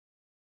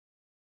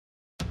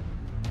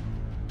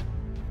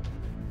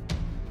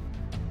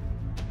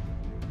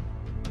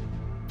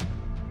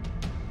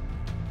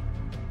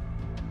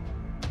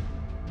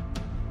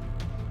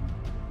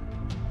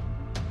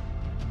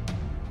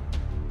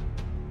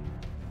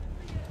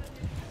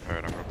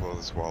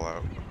this wall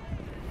out.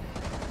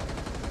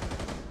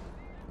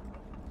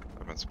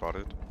 I've been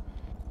spotted.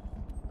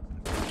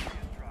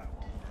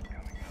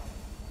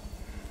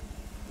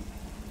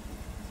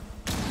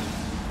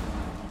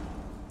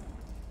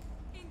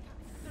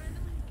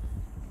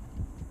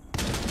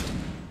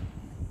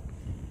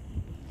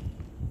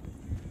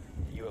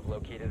 You have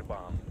located a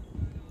bomb.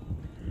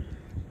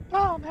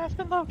 Bomb has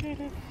been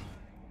located.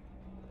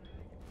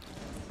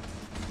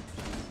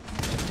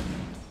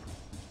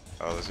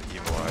 Oh, there's an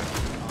evil eye.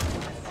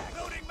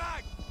 Loading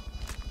mag!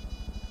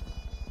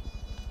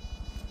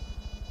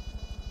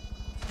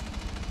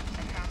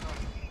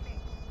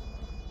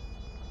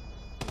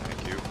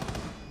 Thank you.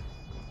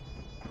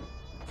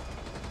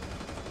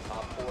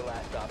 Op 4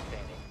 last stop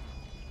standing.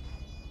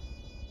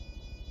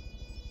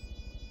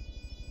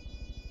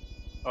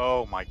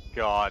 Oh my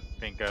god,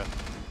 Finka.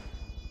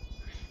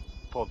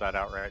 Pulled that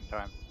out right in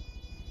time.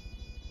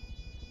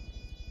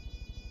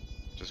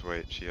 Just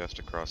wait, she has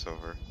to cross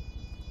over.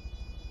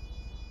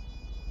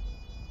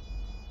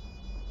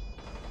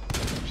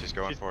 She's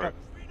going for it. Op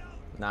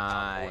 4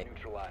 Nice.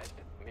 neutralized.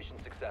 Mission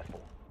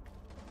successful.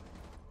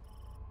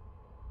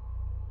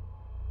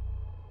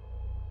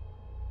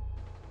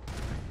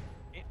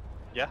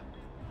 Yeah.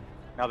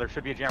 Now there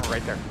should be a jammer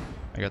right there.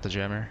 I got the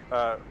jammer.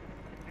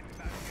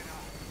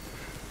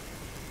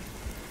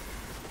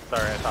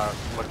 Sorry, I thought I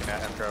was looking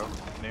at Emdro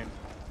noon.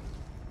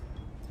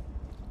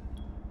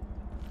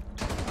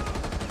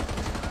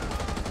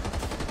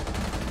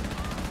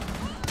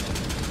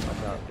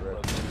 Watch out for it.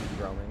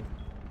 Roaming.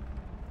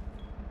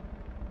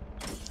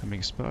 I'm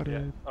being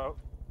spotted. Yeah. Oh.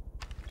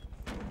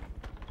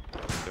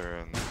 They're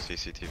in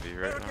CCTV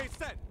right now. Barricade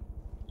set!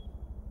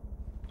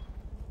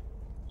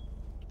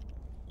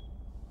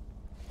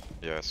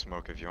 Yeah,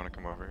 Smoke, if you want to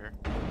come over here.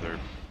 They're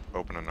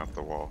opening up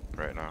the wall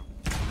right now.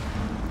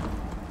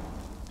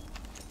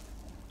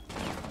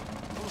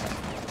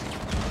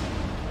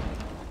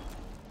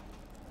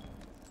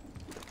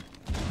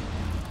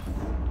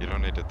 You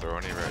don't need to throw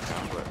any right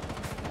now, but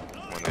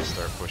when they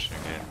start pushing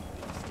in.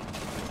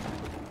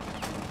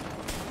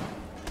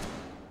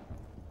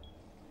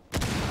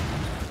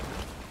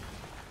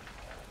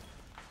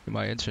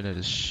 My internet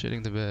is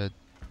shitting the bed.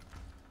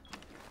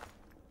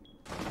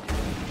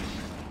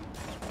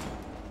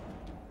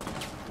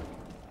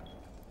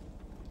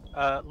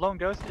 Lone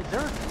Ghost, is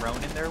there a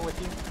drone in there with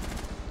you?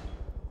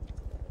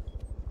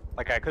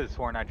 Like I could have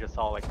sworn I just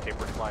saw like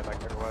paper slide like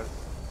there was.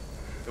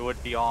 It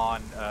would be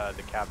on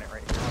the cabinet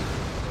right here.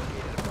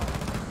 Located a bomb.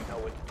 You know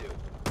what to do.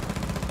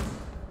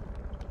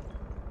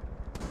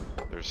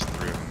 There's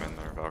 3 of them in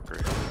there,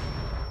 Valkyrie.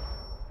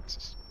 It's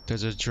just,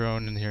 There's a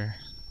drone in here.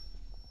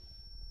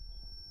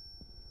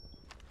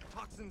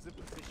 Toxins in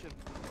position.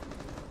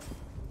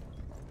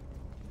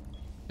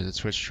 There's a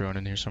Twitch drone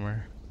in here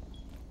somewhere.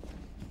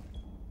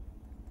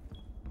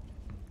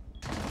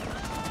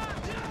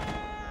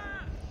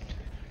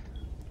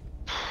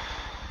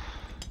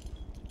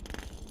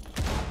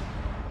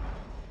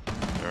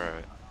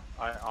 alright.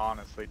 I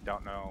honestly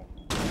don't know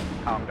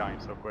how I'm dying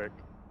so quick.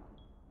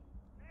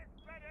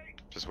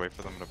 Just wait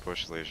for them to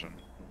push Legion.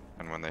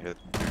 And when they hit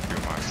your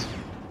 2 marks,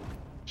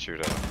 shoot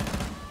at them.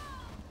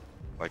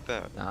 Like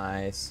that.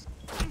 Nice.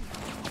 Toxin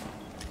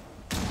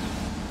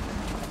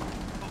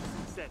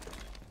set.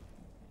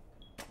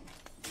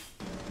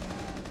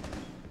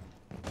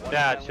 One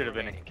That friendly should have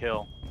been a remaining.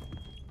 kill.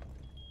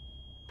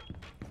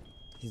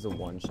 He's a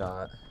one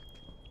shot.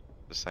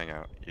 Just hang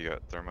out. You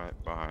got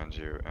Thermite behind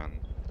you, and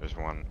there's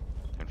one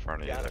in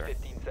front of you Down to there.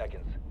 15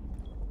 seconds.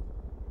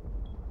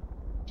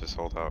 Just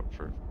hold out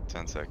for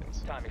 10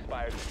 seconds. Time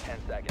expires in 10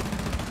 seconds.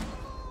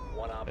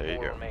 One op There you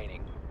 4 go.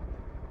 remaining.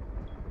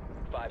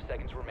 5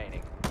 seconds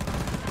remaining.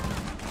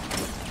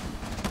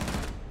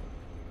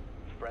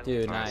 Friendly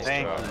Dude, fire nice.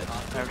 Thank op you. four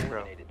Thank you.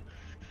 eliminated.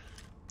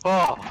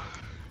 Oh!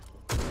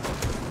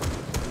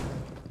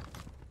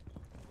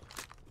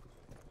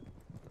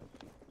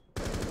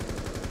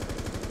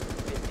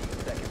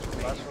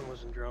 Last one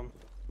was in drum.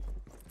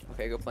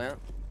 Okay, go plant.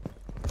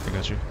 I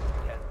got you.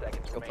 10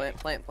 seconds Go remaining.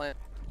 plant.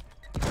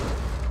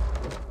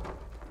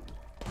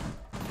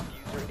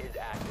 Diffuser is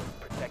active.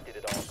 Protected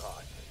at all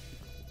costs.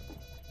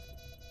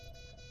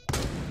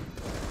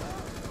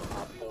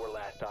 Op 4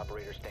 last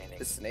operator standing.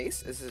 This is an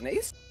ace? This is an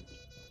ace?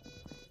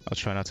 I'll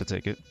try not to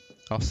take it.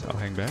 I'll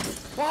hang back.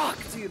 Fuck,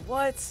 dude,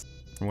 what?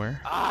 From where?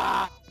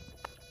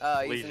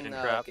 He's Legion in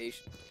trap.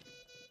 Geisha.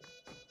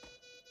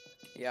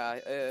 Yeah,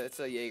 it's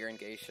a Jaeger and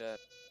Geisha.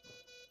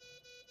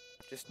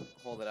 Just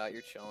hold it out,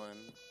 you're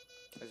chilling.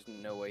 There's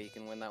no way you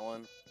can win that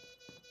one.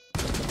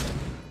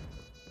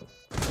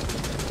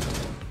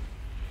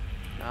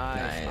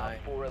 Nice.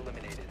 Op 4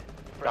 eliminated.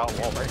 Got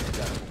wall right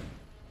Successful.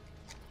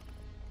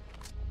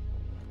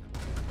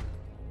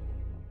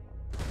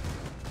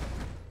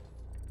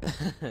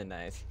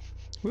 Nice.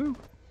 Woo!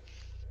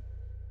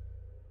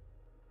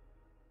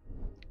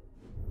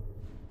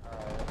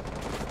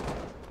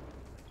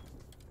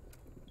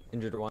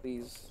 Injured one.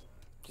 Please.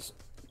 Just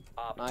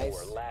Op Nice.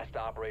 4 last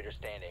operator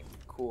standing.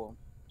 cool.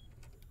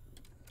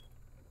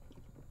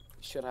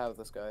 Should have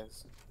this,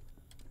 guys.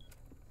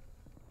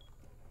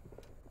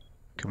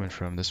 Coming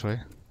from this way.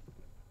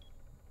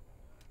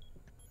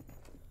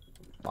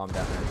 Bomb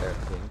down there,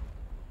 King.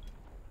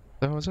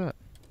 What was that?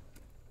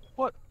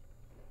 What?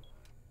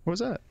 What was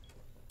that?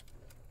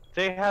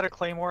 They had a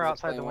claymore There's a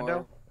outside the Claymore.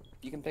 window.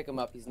 You can pick him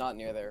up. He's not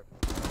near there.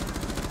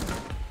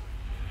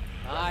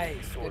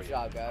 Nice. Good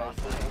job, guys.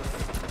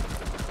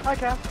 Nice. Hi,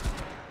 Cap.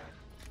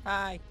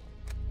 Hi.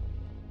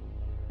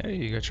 Hey,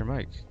 you got your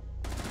mic.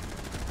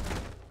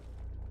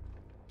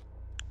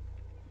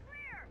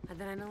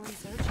 Adrenaline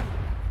surgery.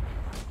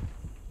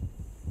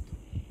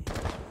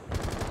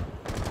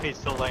 He's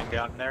still laying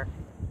down in there.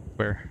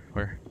 Where?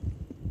 Where?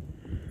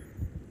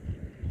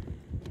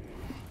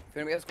 If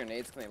anybody has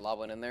grenades, can they lob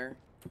one in there?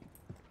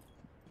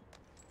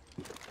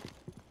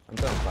 I'm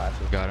throwing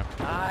flashes. Got him.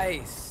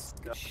 Nice.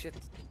 Good shit.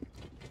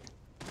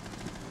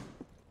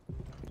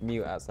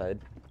 Mute outside.